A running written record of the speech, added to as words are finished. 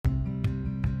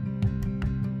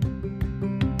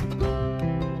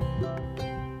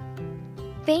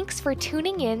Thanks for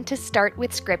tuning in to Start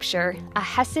with Scripture, a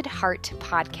Hesed Heart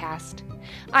podcast.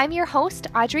 I'm your host,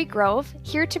 Audrey Grove,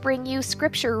 here to bring you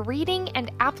scripture reading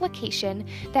and application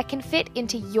that can fit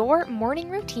into your morning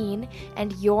routine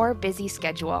and your busy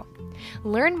schedule.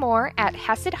 Learn more at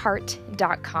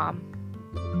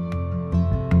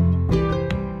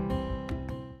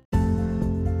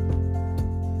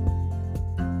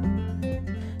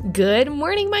HesedHeart.com. Good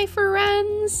morning, my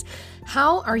friends.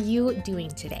 How are you doing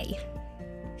today?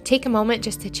 Take a moment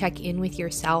just to check in with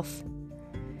yourself.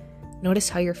 Notice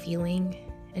how you're feeling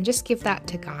and just give that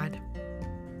to God.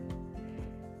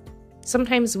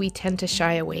 Sometimes we tend to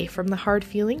shy away from the hard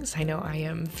feelings. I know I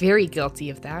am very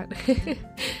guilty of that.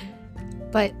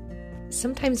 But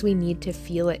sometimes we need to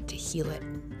feel it to heal it.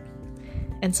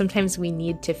 And sometimes we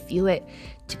need to feel it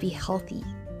to be healthy,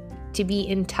 to be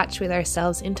in touch with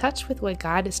ourselves, in touch with what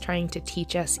God is trying to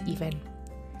teach us even.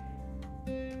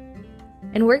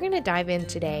 And we're going to dive in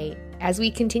today as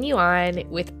we continue on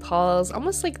with Paul's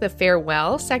almost like the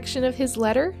farewell section of his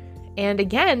letter. And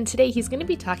again, today he's going to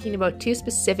be talking about two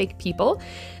specific people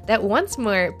that once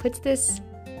more puts this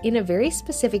in a very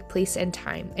specific place and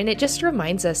time. And it just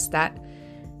reminds us that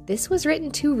this was written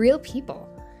to real people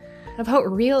about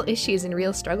real issues and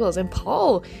real struggles. And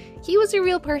Paul, he was a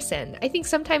real person. I think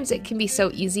sometimes it can be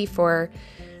so easy for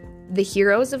the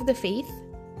heroes of the faith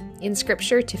in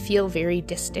Scripture to feel very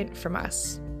distant from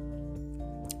us.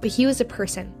 But he was a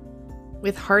person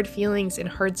with hard feelings and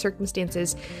hard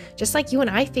circumstances, just like you and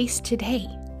I face today.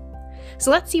 So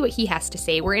let's see what he has to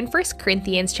say. We're in 1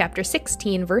 Corinthians chapter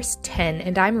 16, verse 10,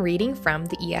 and I'm reading from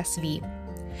the ESV.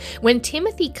 When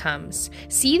Timothy comes,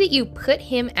 see that you put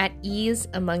him at ease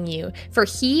among you, for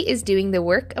he is doing the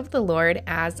work of the Lord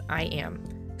as I am.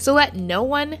 So let no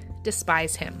one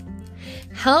despise him.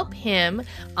 Help him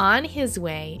on his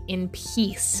way in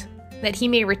peace, that he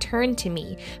may return to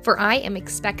me, for I am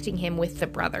expecting him with the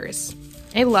brothers.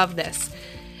 I love this.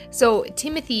 So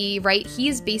Timothy, right,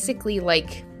 he's basically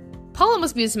like, Paul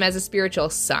almost views him as a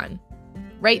spiritual son,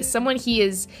 right? Someone he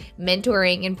is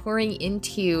mentoring and pouring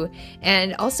into,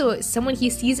 and also someone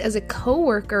he sees as a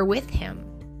co-worker with him.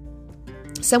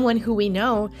 Someone who we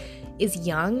know is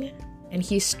young, and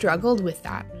he struggled with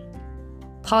that.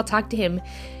 Paul talked to him,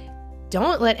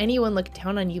 don't let anyone look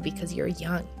down on you because you're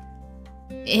young.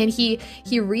 And he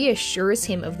reassures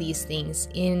him of these things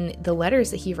in the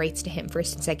letters that he writes to him,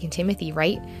 1st and 2nd Timothy,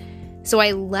 right? So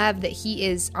I love that he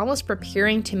is almost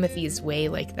preparing Timothy's way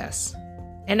like this.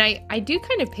 And I do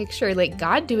kind of picture like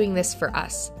God doing this for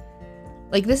us.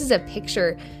 Like this is a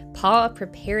picture, Paul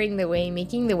preparing the way,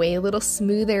 making the way a little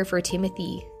smoother for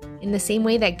Timothy in the same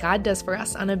way that God does for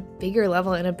us on a bigger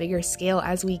level and a bigger scale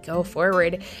as we go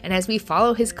forward and as we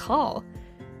follow his call.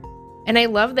 And I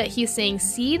love that he's saying,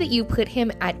 see that you put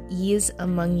him at ease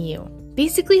among you.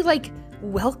 Basically like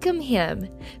welcome him,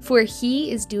 for he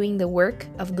is doing the work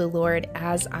of the Lord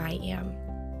as I am.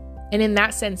 And in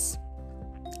that sense,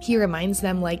 he reminds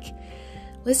them like,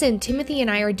 listen, Timothy and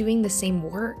I are doing the same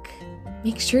work.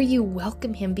 Make sure you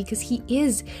welcome him because he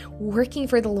is working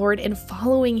for the Lord and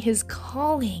following his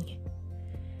calling.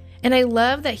 And I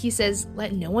love that he says,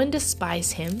 let no one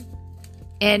despise him.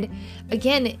 And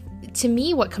again, to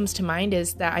me, what comes to mind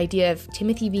is the idea of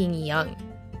Timothy being young.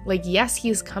 Like, yes, he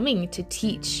is coming to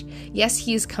teach. Yes,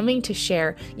 he is coming to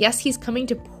share. Yes, he's coming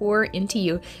to pour into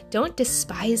you. Don't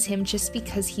despise him just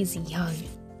because he's young.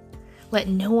 Let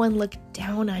no one look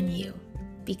down on you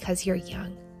because you're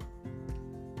young.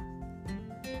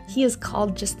 He is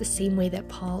called just the same way that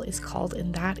Paul is called,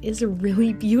 and that is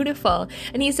really beautiful.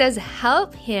 And he says,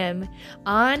 help him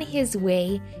on his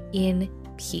way in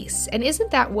peace. And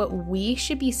isn't that what we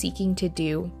should be seeking to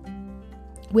do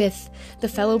with the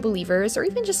fellow believers or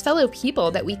even just fellow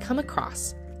people that we come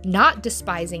across? Not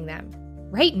despising them,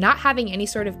 right? Not having any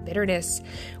sort of bitterness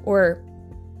or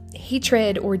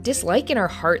hatred or dislike in our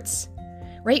hearts,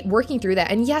 right? Working through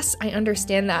that. And yes, I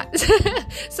understand that.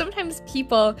 Sometimes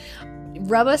people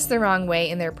rub us the wrong way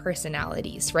in their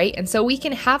personalities, right? And so we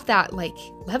can have that like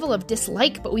level of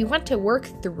dislike, but we want to work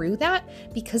through that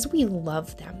because we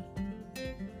love them,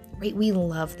 right? We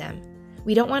love them.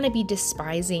 We don't want to be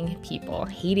despising people,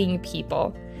 hating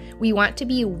people. We want to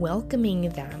be welcoming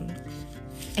them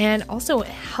and also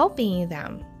helping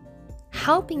them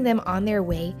on their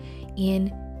way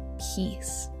in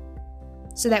peace.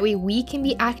 So that way we can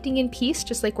be acting in peace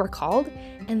just like we're called,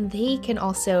 and they can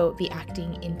also be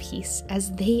acting in peace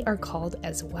as they are called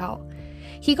as well.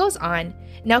 He goes on,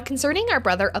 now concerning our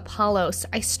brother Apollos,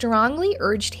 I strongly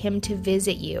urged him to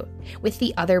visit you with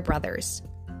the other brothers,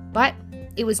 but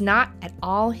it was not at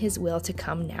all his will to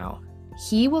come now,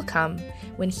 He will come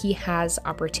when he has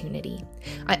opportunity.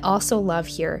 I also love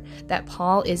here that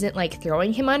Paul isn't like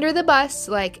throwing him under the bus,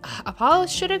 like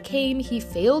Apollos should have came, he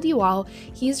failed you all.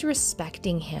 He's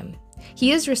respecting him.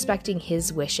 He is respecting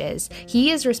his wishes.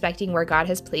 He is respecting where God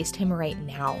has placed him right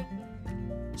now.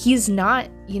 He's not,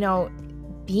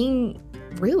 being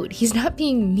rude. He's not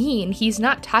being mean. He's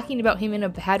not talking about him in a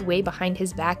bad way behind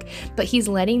his back, but he's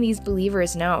letting these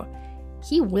believers know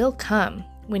he will come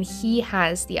when he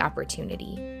has the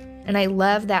opportunity. And I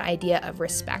love that idea of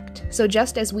respect. So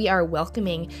just as we are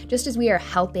welcoming, just as we are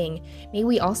helping, may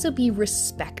we also be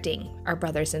respecting our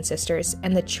brothers and sisters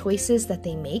and the choices that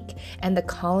they make and the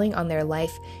calling on their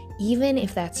life, even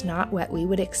if that's not what we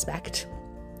would expect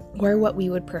or what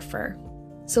we would prefer.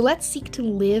 So let's seek to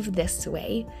live this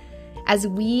way as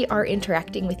we are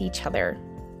interacting with each other,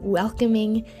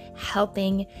 welcoming,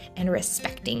 helping, and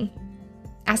respecting.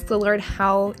 Ask the Lord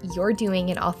how you're doing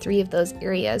in all three of those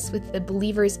areas with the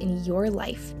believers in your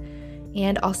life.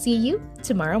 And I'll see you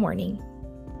tomorrow morning.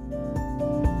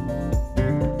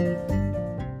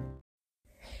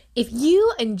 If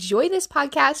you enjoy this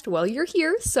podcast while you're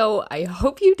here, so I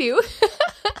hope you do,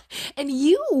 and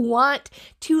you want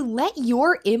to let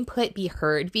your input be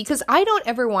heard, because I don't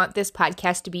ever want this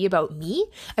podcast to be about me.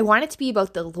 I want it to be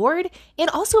about the Lord and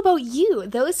also about you,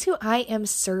 those who I am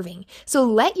serving. So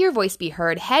let your voice be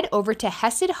heard. Head over to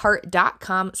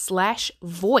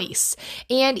HesedHeart.com/voice,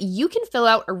 and you can fill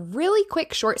out a really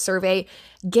quick short survey,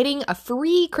 getting a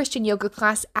free Christian yoga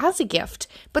class as a gift.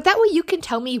 But that way you can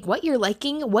tell me what you're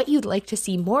liking, what you'd like to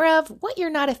see more of, what you're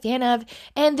not a fan of,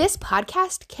 and this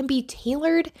podcast can be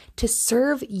tailored to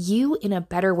serve you in a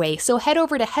better way. So head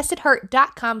over to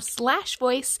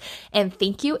HesedHeart.com/voice, and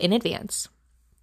thank you in advance.